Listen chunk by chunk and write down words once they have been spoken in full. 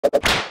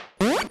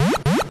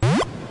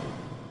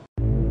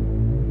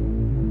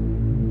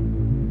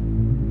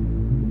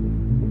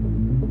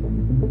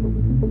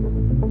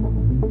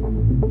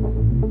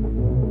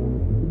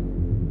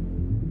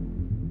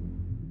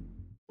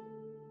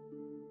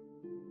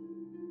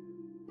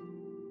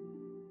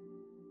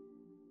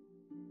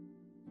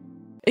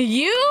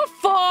You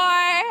four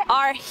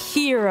are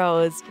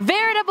heroes,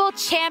 veritable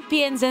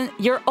champions in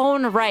your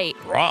own right.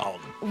 Wrong.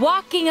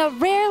 Walking a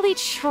rarely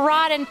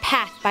trodden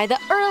path by the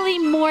early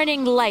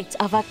morning light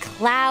of a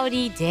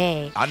cloudy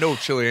day. I know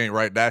Chili ain't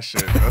right that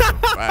shit. That's a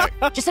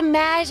fact. Just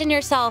imagine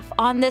yourself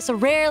on this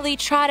rarely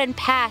trodden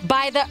path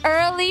by the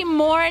early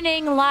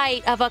morning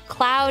light of a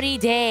cloudy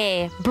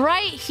day.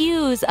 Bright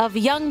hues of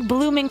young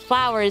blooming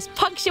flowers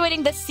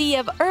punctuating the sea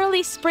of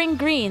early spring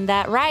green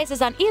that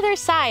rises on either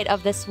side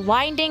of this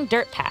winding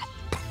dirt path.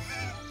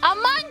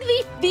 Among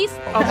these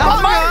the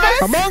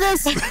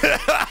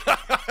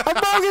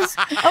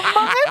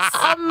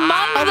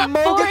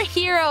four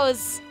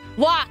heroes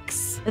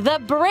walks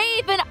the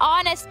brave and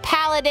honest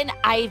paladin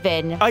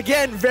Ivan.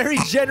 Again, very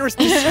generous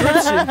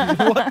description.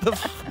 What the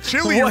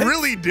Chili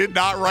really did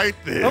not write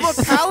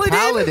this. I'm a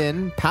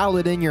paladin?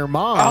 Paladin, your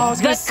mom. Oh, I was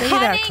going The to say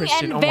that, cunning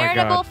Christian. and Oh my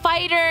veritable God.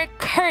 fighter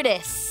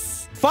Curtis.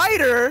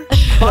 Fighter?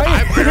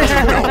 I barely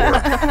know her.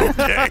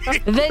 Okay.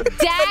 The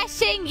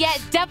dashing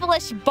yet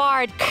devilish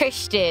bard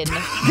Christian.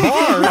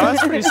 Bard?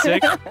 That's pretty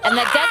sick. And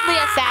the deadly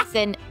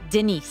assassin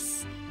Denise.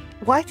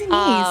 Why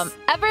Denise?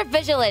 Ever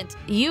vigilant,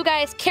 you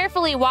guys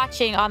carefully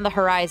watching on the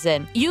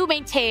horizon. You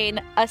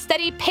maintain a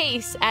steady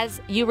pace as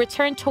you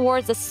return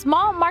towards the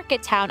small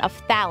market town of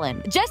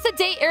Thallon. Just a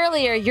day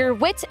earlier, your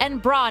wit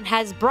and brawn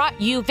has brought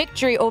you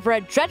victory over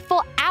a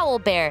dreadful owl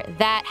bear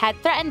that had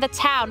threatened the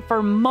town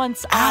for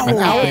months on end.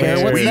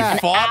 Owlbear? What's We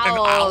that? fought an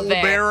owl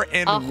bear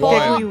and a won.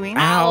 whole Did we win?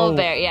 owl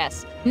bear,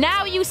 yes.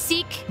 Now you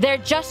seek their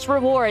just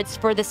rewards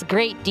for this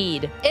great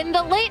deed. In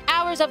the late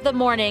hours of the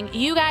morning,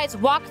 you guys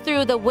walk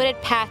through the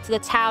wooded path to the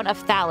town of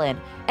Thallon.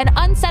 An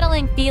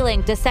unsettling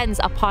feeling descends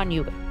upon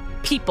you.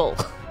 People.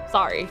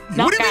 Sorry.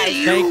 Not What do guys.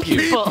 you mean, you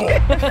People.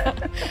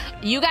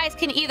 You guys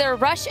can either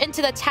rush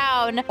into the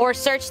town or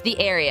search the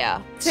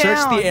area. Search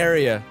Town. the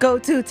area. Go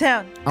to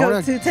town. I Go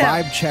want to to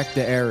town. vibe check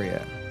the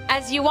area.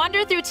 As you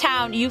wander through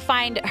town, you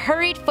find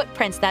hurried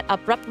footprints that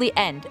abruptly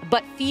end,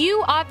 but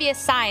few obvious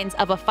signs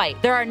of a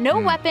fight. There are no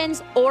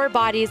weapons or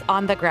bodies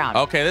on the ground.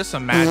 Okay, this is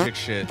some magic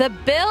shit. The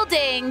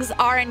buildings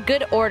are in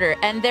good order,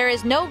 and there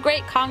is no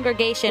great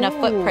congregation of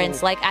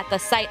footprints like at the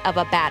site of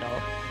a battle.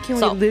 Can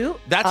So- we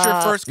loot? That's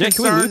your first yeah,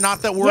 can we concern, loot?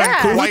 not that we're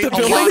Yeah. in quite Loot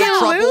the a lot building? of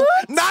trouble. Loot?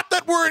 Not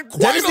that we're in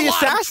quite Dennis a the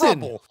lot of assassin.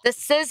 trouble.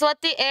 This is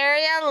what the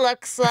area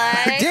looks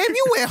like. Damn,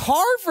 you went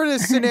hard for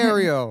this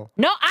scenario.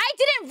 No, I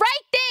didn't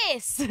write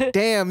this.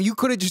 Damn, you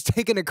could have just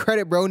taken the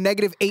credit, bro.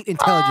 -8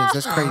 intelligence.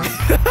 That's crazy.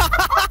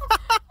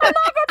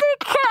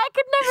 I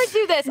could never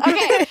do this.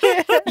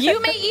 Okay.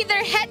 You may either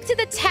head to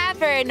the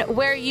tavern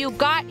where you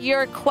got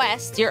your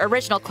quest, your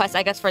original quest,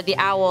 I guess, for the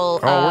owl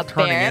we're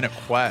turning bear, in a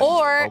quest.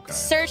 or Okay.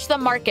 search the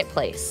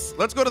marketplace.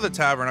 Let's go to the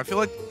tavern. I feel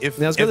like if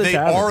Yeah, let's go to the they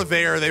tavern. are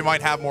there, they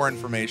might have more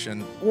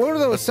information. What are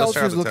those Let's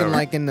try seltzers the looking tavern.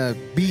 like in the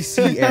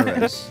BC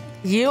eras?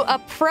 You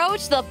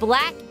approach the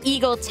Black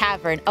Eagle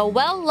Tavern, a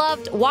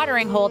well-loved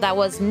watering hole that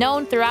was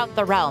known throughout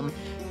the realm.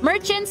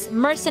 Merchants,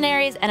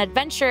 mercenaries, and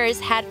adventurers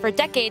had for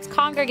decades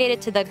congregated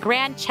to the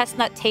grand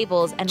chestnut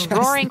tables and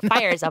roaring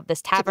fires of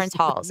this tavern's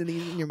halls.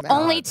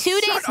 Only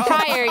 2 days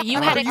prior, you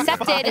had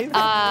accepted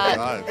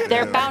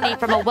their bounty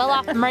from a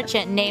well-off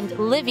merchant named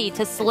Livy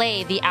to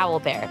slay the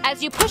owlbear.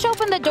 As you push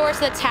open the doors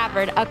to the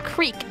tavern, a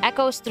creak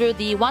echoes through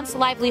the once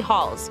lively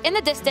halls. In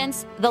the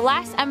distance, the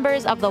last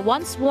embers of the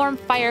once warm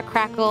fire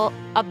crackle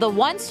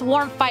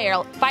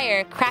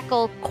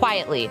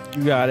quietly.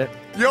 You got it.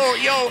 Yo,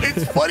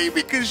 it's funny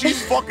because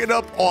she's fucking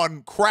up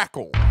on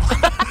Crackle.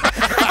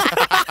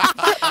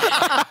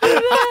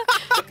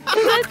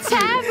 The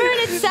tavern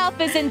itself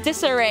is in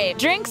disarray.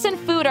 Drinks and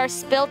food are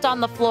spilt on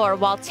the floor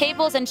while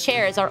tables and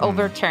chairs are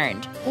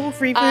overturned. Oh,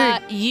 free food.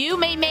 You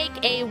may make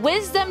a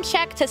wisdom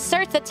check to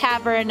search the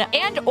tavern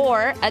and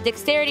or a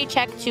dexterity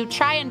check to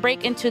try and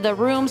break into the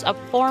rooms of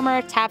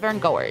former tavern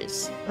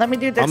goers. Let me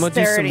do I'm going to do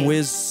dexterity. some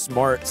whiz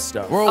smart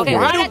stuff. Bro, Okay,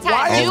 why one at a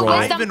time. Do not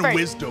wisdom even first.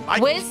 wisdom? I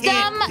Wisdom,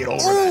 can't get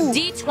over that.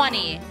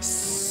 D20.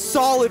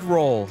 Solid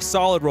roll.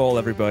 Solid roll,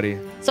 everybody.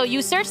 So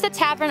you search the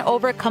tavern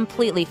over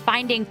completely,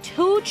 finding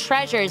 2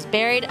 treasures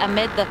buried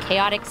amid the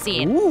chaotic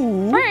scene.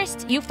 Ooh.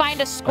 First, you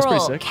find a pretty scroll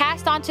sick.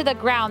 cast onto the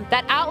ground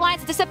that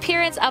outlines the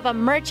disappearance of a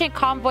merchant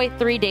convoy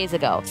 3 days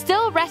ago.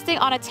 Still resting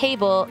on a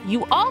table,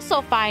 you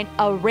also find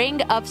a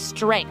ring of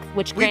strength,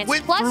 which We grants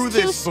went plus through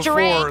 2 this before.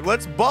 strength.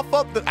 Let's buff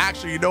up the.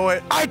 Actually, you know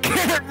what? I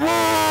can't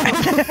roll.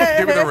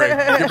 Give me the ring.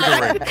 Give me the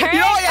ring.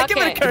 Current, Give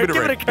it a okay. curve. Give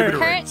Give it it a a ring. curve.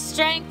 Current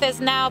strength is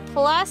now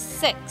plus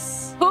 6.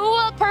 Who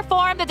will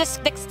perform the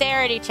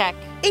dexterity check?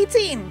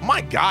 18. My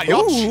God,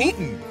 y'all Ooh.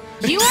 cheating.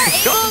 You are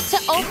able to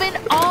open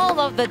all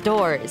of the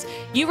doors.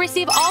 You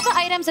receive all the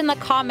items in the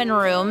common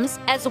rooms,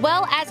 as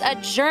well as a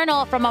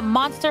journal from a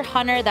monster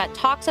hunter that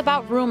talks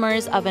about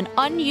rumors of an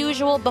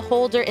unusual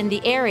beholder in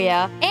the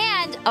area,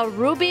 and a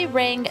ruby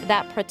ring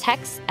that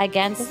protects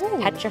against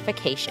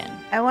petrification.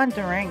 I want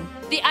the ring.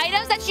 The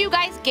items that you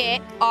guys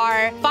get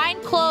are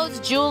fine clothes,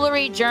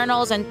 jewelry,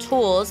 journals, and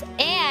tools.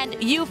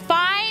 And you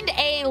find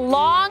a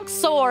long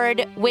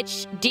sword,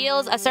 which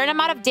deals a certain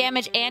amount of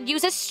damage and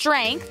uses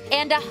strength,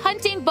 and a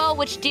hunting bow,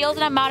 which deals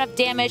an amount of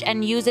damage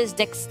and uses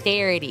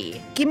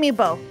dexterity. Give me a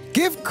bow.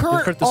 Give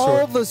Kurt the all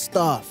sword. the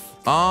stuff.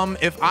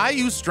 If I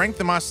use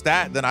strength in my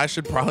stat, then I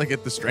should probably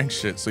get the strength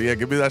shit. So yeah,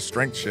 give me that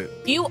strength shit.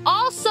 You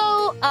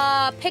also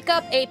pick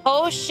up a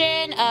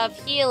potion of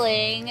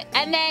healing.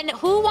 And then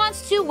who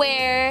wants to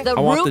wear the I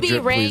want the ruby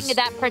drip, ring please.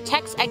 that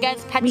protects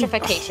against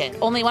petrification?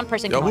 Only one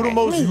person Yo, can who wear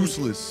the it. most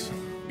useless?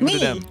 Give it to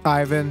them.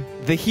 Ivan.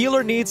 The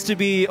healer needs to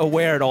be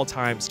aware at all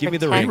times. Give me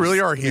the Protect. ring. You really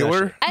are a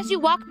healer? As you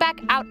walk back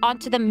out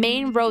onto the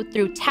main road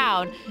through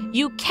town,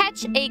 you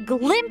catch a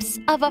glimpse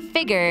of a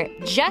figure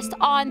just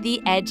on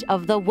the edge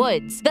of the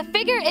woods. The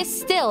figure is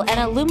still and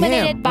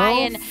illuminated Damn, by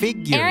bro, an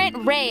figure.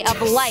 errant ray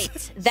of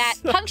light that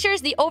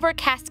punctures the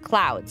overcast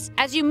clouds.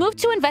 As you move to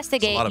It's a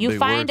investigate, lot of you big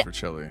find words for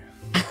Chili.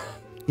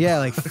 Yeah,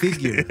 like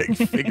figure.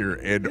 Figure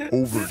and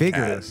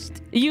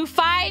overcast. you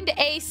find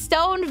a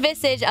stone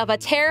visage of a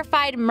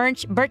terrified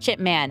merchant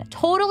man,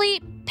 totally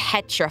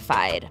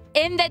petrified.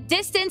 In the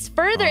distance,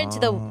 further into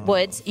the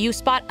woods, you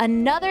spot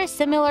another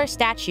similar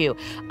statue,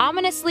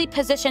 ominously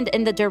positioned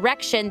in the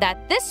direction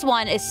that this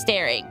one is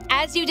staring.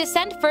 As you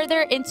descend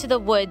further into the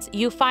woods,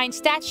 you find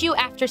statue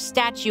after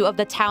statue of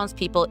the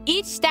townspeople,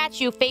 each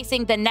statue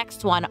facing the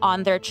next one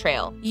on their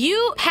trail.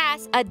 You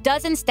pass a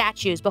dozen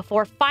statues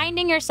before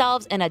finding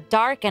yourselves in a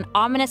dark and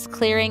ominous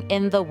clearing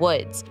in the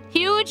woods.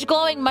 Huge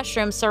glowing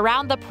mushrooms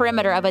surround the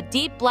perimeter of a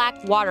deep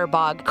black water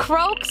bog.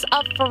 Croaks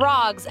of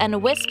frogs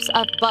and wisps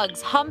of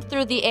bugs hum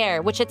through the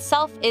air, which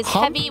itself is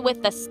heavy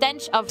with the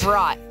stench of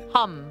rot.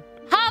 Hum.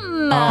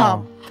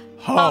 Hum.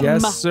 Hum.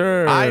 Yes,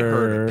 sir. I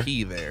heard a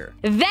P there.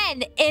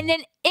 Then, in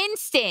an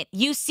instant,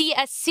 you see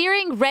a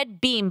searing red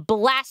beam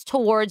blast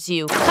towards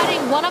you,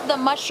 cutting one of the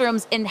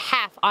mushrooms in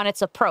half on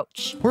its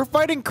approach. We're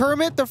fighting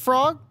Kermit the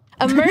Frog?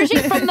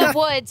 Emerging from the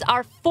woods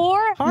are four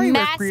Hi,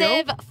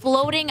 massive Recreyo.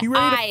 floating You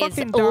ready to eyes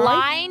fucking die?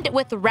 lined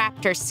with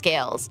raptor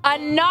scales. A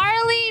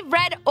gnarly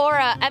red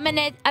aura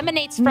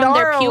emanates from their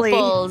Gnarly.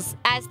 pupils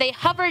as they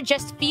hover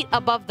just feet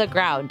above the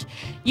ground.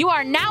 You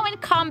are now in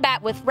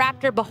combat with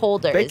raptor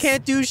beholders. They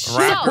can't do shit,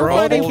 Raptor bro.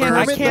 Nobody They can can't,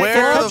 I Kermit can't Where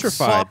get the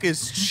petrified. fuck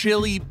is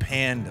Chili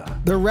Panda?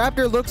 The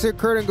raptor looks at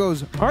Kurt and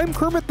goes, I'm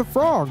Kermit the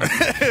Frog.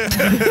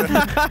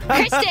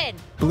 Kristen!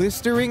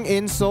 Blistering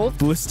insult.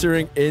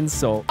 Blistering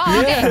insult. Oh,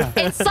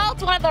 okay.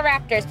 Insult one of the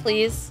raptors,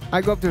 please. I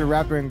go up to the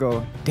raptor and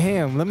go,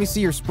 damn, let me see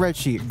your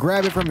spreadsheet.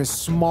 Grab it from his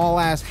small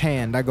ass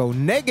hand. I go,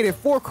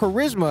 -4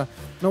 charisma.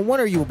 No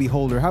wonder you a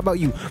beholder. How about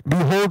you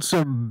behold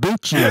some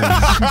bitches?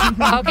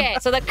 Okay,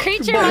 so the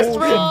creature must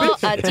roll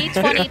a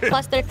d20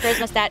 plus their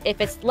charisma stat. If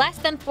it's less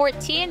than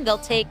 14, they'll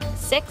take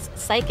 6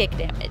 psychic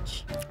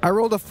damage. I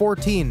rolled a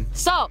 14.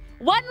 So,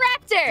 one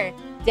raptor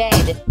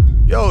dead.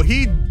 Yo,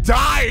 he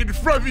died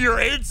from your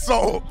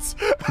insults.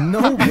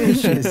 No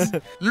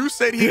bitches. You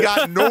said he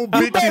got no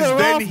bitches, better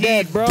then off he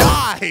dead, bro.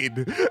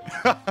 died.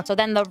 So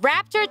then the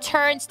raptor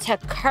turns to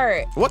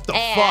Kurt. What the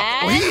And-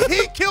 fuck?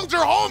 He killed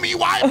your homie.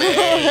 Why me?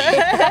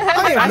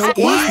 I have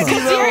no Easy, easy.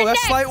 though. You're That's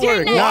next, slight you're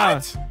work.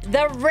 next.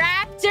 Yeah. The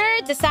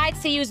raptor decides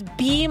to use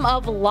beam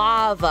of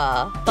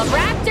lava. The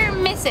raptor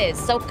misses,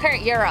 so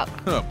Kurt, you're up.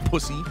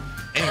 Pussy.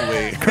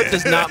 Anyway. Kurt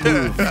does not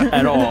move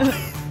at all.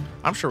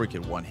 I'm sure we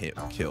could one-hit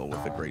kill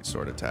with a great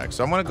sword attack.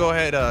 So I'm going to go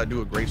ahead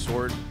do a great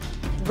sword.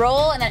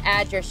 Roll and then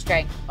add your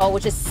strength. Oh,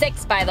 which is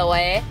 6, by the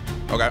way.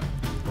 Okay.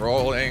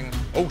 Rolling.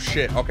 Oh,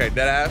 shit. Okay,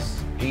 deadass.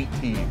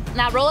 18.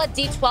 Now roll a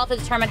d12 to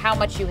determine how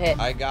much you hit.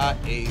 I got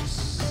a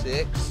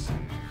 6.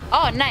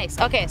 Oh, nice.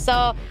 Okay,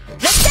 so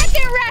the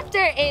second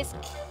raptor is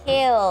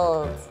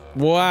killed.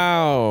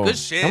 Wow. Good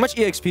shit. How much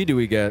EXP do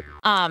we get?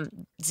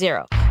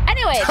 0.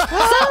 Anyways,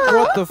 so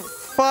What the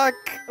fuck?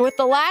 with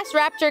the last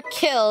raptor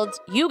killed,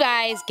 you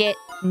guys get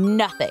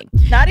nothing.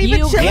 Not even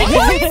You chili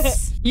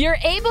guys- You're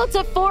able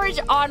to forge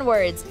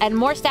onwards, and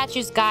more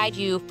statues guide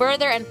you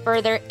further and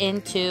further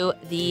into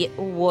the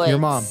woods. Your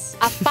mom.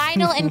 A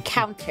final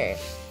encounter.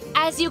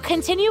 As you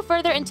continue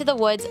further into the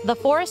woods, the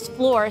forest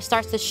floor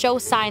starts to show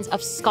signs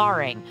of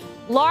scarring.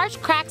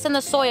 Large cracks in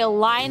the soil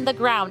line the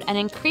ground, and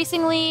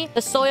increasingly,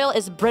 the soil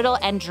is brittle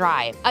and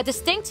dry. A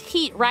distinct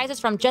heat rises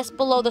from just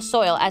below the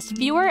soil as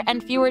fewer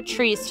and fewer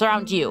trees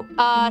surround you.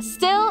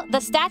 Still, the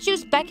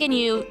statues beckon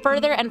you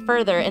further and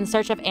further in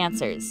search of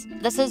answers.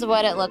 This is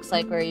what it looks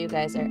like where you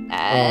guys are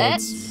at.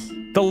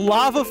 The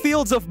lava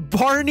fields of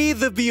Barney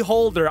the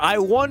Beholder. I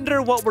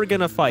wonder what we're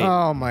gonna fight.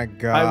 Oh my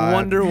god. I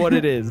wonder what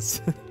it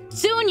is.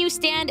 Soon you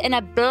stand in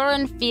a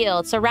barren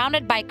field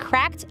surrounded by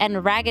cracked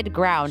and ragged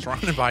ground.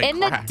 Surrounded by In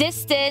crack. the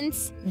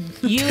distance,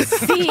 you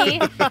see.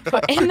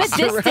 In the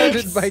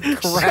Surrounded distance. by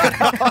crack.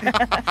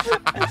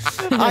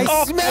 I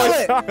smell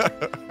it.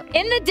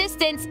 In the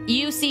distance,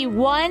 you see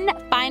one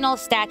final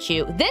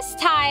statue, this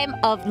time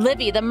of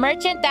Livy, the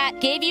merchant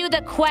that gave you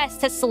the quest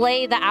to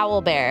slay the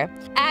owl bear.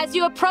 As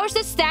you approach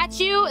the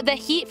statue, the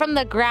heat from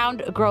the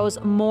ground grows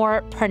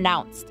more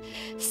pronounced.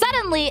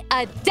 Suddenly,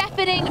 a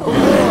deafening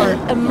roar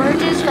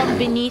emerges from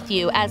beneath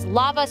you as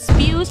lava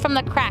spews from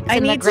the cracks I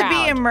in the need to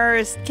ground. be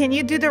immersed. Can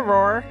you do the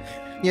roar?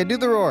 Yeah, do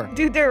the roar.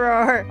 Do the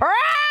roar.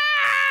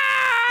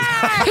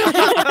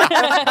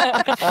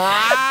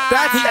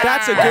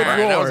 That's a good That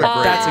roar. was a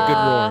great That's a good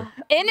roar.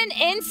 In an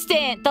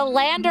instant, the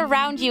land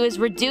around you is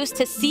reduced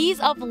to seas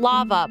of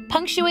lava,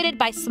 punctuated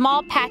by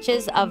small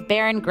patches of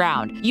barren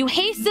ground. You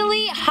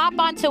hastily hop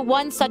onto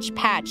one such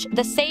patch,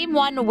 the same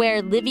one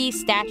where Livy's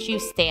statue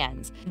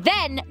stands.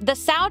 Then, the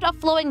sound of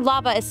flowing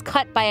lava is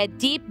cut by a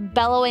deep,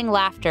 bellowing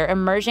laughter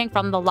emerging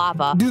from the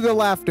lava. Do the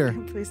laughter.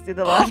 Please do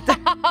the laughter.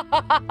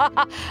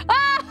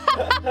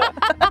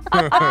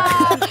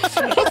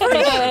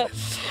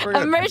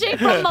 Emerging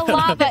from the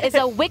lava is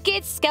a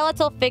wicked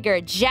skeletal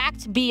figure,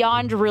 jacked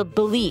beyond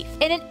belief.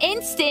 In an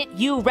instant,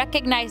 you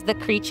recognize the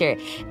creature,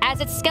 as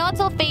its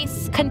skeletal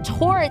face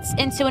contorts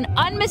into an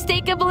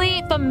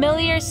unmistakably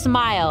familiar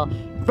smile.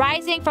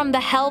 Rising from the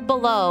hell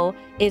below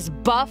is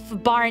Buff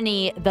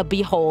Barney the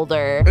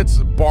Beholder. It's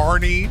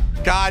Barney.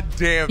 God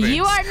damn it.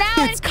 You are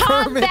now in It's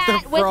Kermit the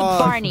combat with Frog.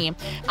 Barney.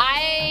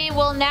 I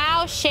will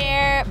now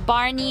share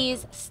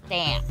Barney's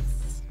stance.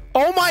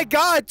 Oh my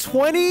god,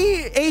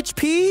 20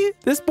 HP?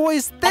 This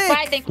boy's That's what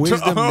I thick. think.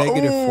 Wisdom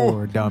negative Oh.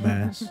 4,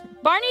 dumbass.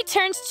 Barney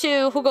turns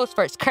to, who goes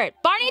first? Kurt.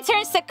 Barney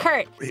turns to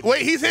Kurt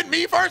Wait, he's hitting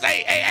me first.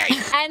 Hey.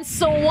 and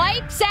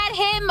swipes at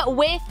him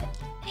with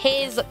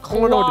his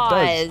wanna know what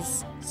it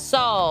claws.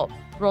 So,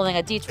 rolling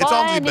a d20. It's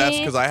on the best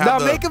because I have Now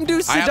the. make him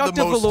do I have the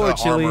seductive most, allure,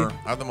 Chili. armor.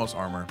 I have the most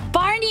armor.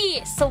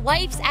 Barney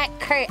swipes at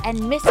Kurt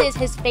and misses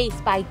his face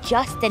by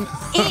just an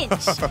inch.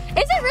 Is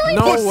it really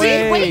No OP?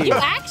 way. Wait, you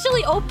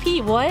actually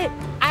OP, what?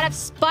 Out of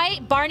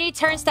spite, Barney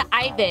turns to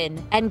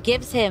Ivan and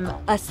gives him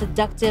a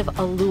seductive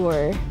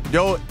allure.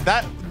 Yo,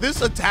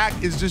 this attack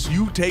is just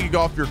you taking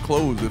off your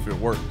clothes if it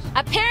works.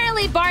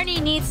 Apparently, Barney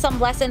needs some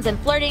lessons in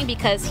flirting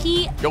because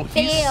he Yo,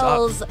 he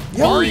fails sucks. the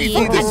Barney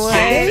needs to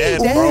stay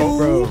attack. dead, bro.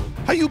 Bro.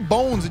 How you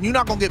bones and you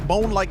not gonna get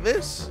boned like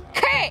this?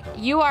 Kurt,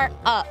 you are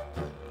up.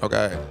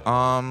 Okay.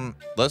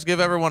 Let's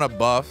give everyone a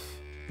buff.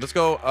 Let's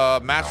go.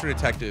 Master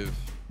Detective.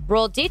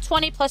 Roll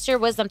d20 plus your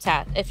wisdom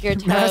stat. If you're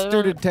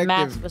Master max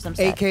Detective, wisdom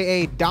stat.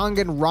 a.k.a.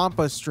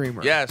 Danganronpa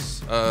streamer.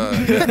 Yes.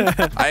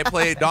 I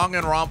played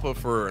Danganronpa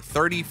for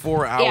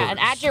 34 hours. Yeah, and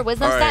add your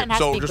wisdom All stat and has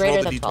so to be just greater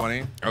roll the than 12.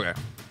 d20. Okay.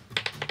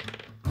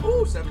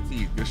 Ooh,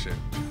 17. Good shit.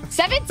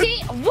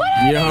 17? What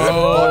are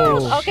Yo.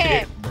 these? Okay.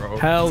 Shit, bro.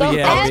 Hell So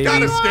yeah, I was baby.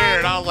 kind of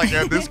scared. I was like,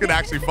 yeah, this could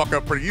actually fuck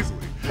up pretty easily.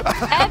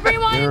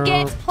 Everyone Girl.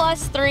 gets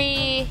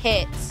 +3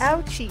 hits.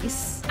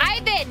 Ouchies.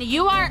 Ivan,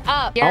 you are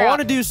up. You're I up.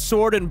 want to do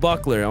sword and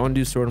buckler. I want to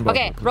do sword and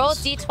buckler. Okay, roll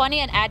please. d20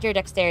 and add your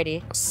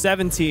dexterity.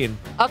 17.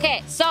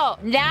 Okay, so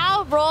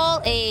now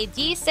roll a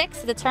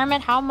d6 to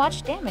determine how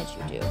much damage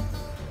you do.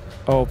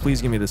 Oh,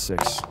 please give me the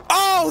 6.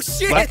 Oh,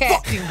 shit. Let's Okay.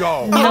 fucking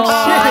go.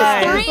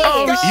 Nice.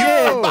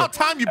 You, about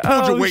time you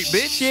pulled your weight,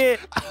 bitch. Shit.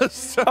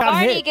 So-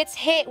 Barney hit. gets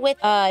hit with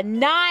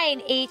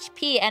 9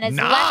 HP and is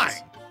 9?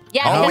 left.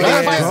 Yeah, Oh, because yeah,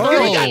 it's let's plus go.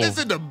 we 3. got this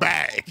in the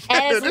bag.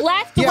 And is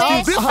left Yeah,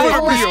 with this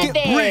I'm will be a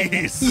 11.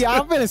 breeze. Yeah,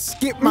 I'm gonna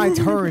skip my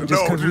turn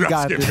just No, because do we not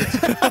got skip this.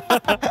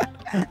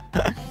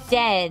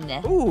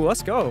 10. Ooh,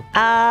 let's go.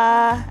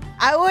 I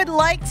would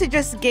like to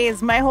just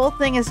gaze. My whole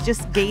thing is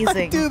just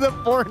gazing. Do the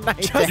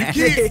Fortnite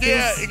You dance.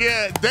 can't,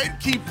 yeah. Then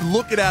keep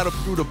looking at him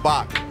through the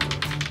box.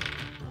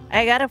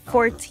 I got a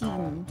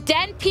 14.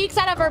 Den peeks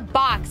out of her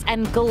box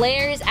and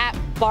glares at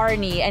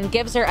Barney and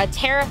gives her a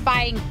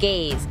terrifying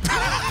gaze.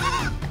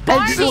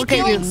 Barney, just look at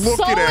feeling you so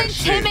looking at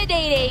shit.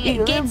 intimidating,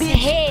 You gets bitch.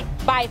 hit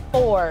by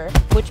 4,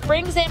 which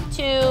brings him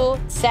to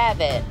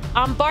 7.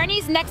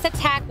 Barney's next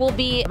attack will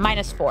be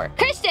 -4.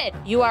 Kristen,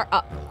 you are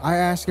up. I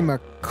ask him a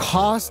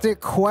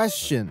caustic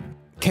question.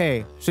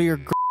 Okay, so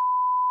you're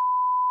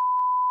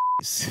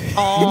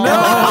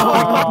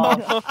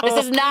Oh.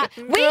 This is not.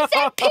 We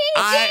said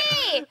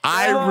PG!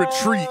 I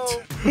retreat.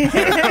 This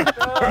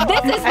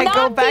is I not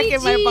go back PG.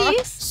 in my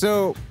box.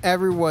 so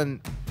everyone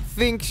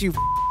thinks you.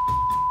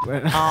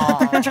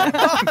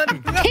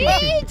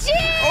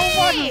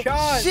 PG!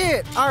 God.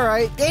 Shit! All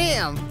right,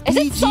 damn. Is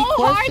it PG so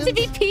hard to questions?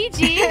 be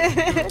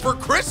PG? For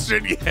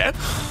Christian, yeah.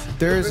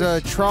 There's a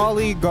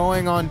trolley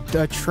going on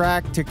a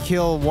track to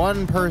kill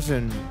one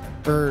person.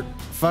 Or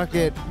fuck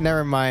it,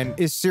 never mind.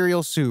 Is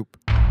cereal soup.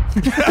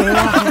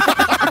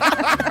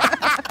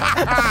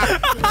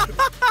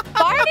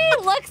 Barney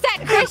looks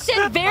at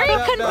Christian very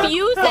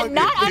confused and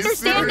not Fucking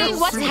understanding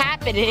what's serious.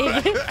 happening.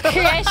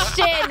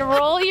 Christian,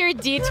 roll your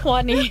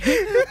d20.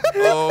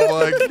 Oh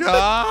my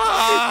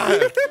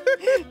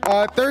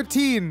god.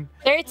 13.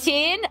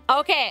 13?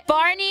 Okay.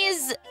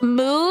 Barney's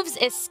moves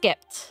is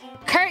skipped.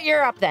 Kurt,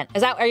 you're up then. Are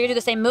you gonna do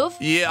the same move?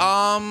 Yeah,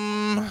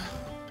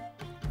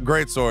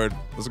 great sword.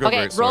 Let's go Okay,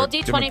 great sword. roll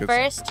Give d20 me good-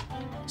 first.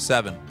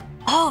 7.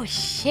 Oh,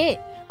 shit.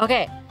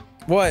 Okay.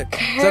 What?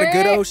 Is that a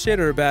good oh shit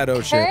or a bad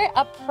oh shit? Kurt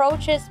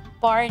approaches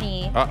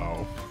Barney.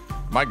 Uh-oh.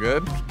 Am I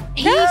good?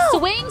 He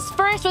swings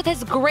first with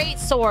his great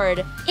sword.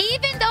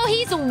 Even though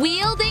he's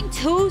wielding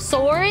 2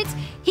 swords,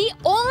 he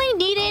only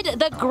needed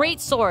the great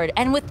sword.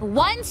 And with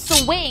one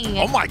swing,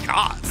 Oh my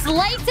god.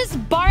 slices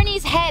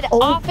Barney's head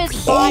off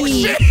his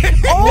body.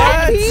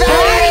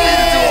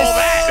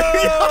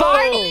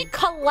 Barney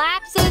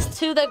collapses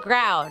to the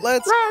ground.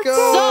 Let's So,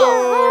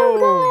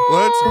 go.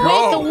 Let's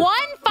go. with one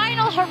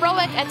final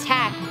heroic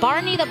attack,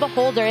 Barney the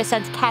Beholder is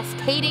sent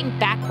cascading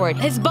backward,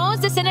 his bones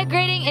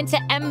disintegrating into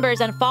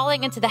embers and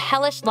falling into the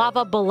hellish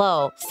lava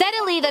below.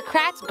 Steadily, the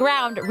cracked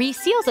ground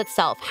reseals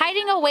itself,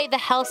 hiding away the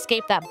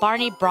hellscape that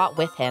Barney brought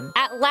with him.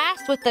 At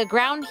last, with the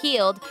ground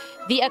healed,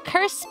 the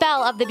accursed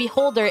spell of the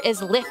Beholder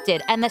is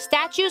lifted, and the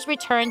statues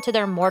return to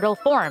their mortal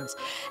forms.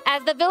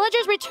 As the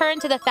villagers return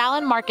to the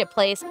Thallon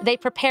marketplace, they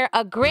prepare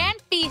a grand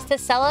feast to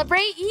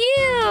celebrate you.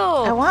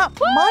 I want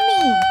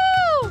money.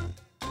 Woo!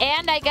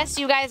 And I guess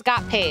you guys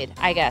got paid,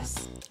 I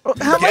guess.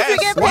 How much we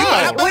get paid?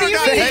 Wow. What do you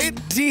Got mean? paid?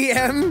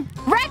 DM.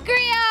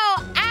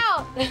 Recreyo,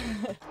 out!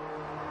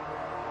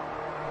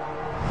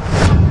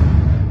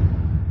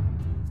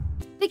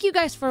 Thank you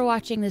guys for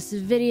watching this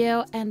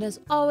video, and as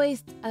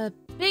always, a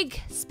big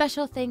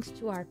special thanks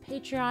to our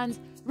Patreons,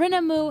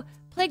 Rinamu,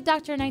 Plague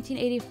Doctor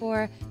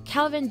 1984,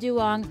 Calvin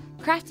Duong,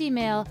 Crafty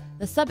Mail,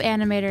 The Sub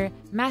Animator,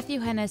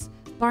 Matthew Hennis,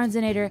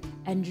 Barnesinator,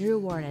 and Drew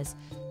Warnes.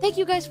 Thank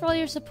you guys for all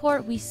your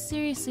support. We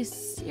seriously,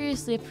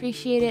 seriously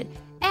appreciate it,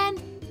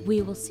 and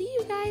we will see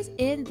you guys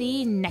in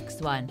the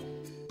next one.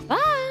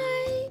 Bye!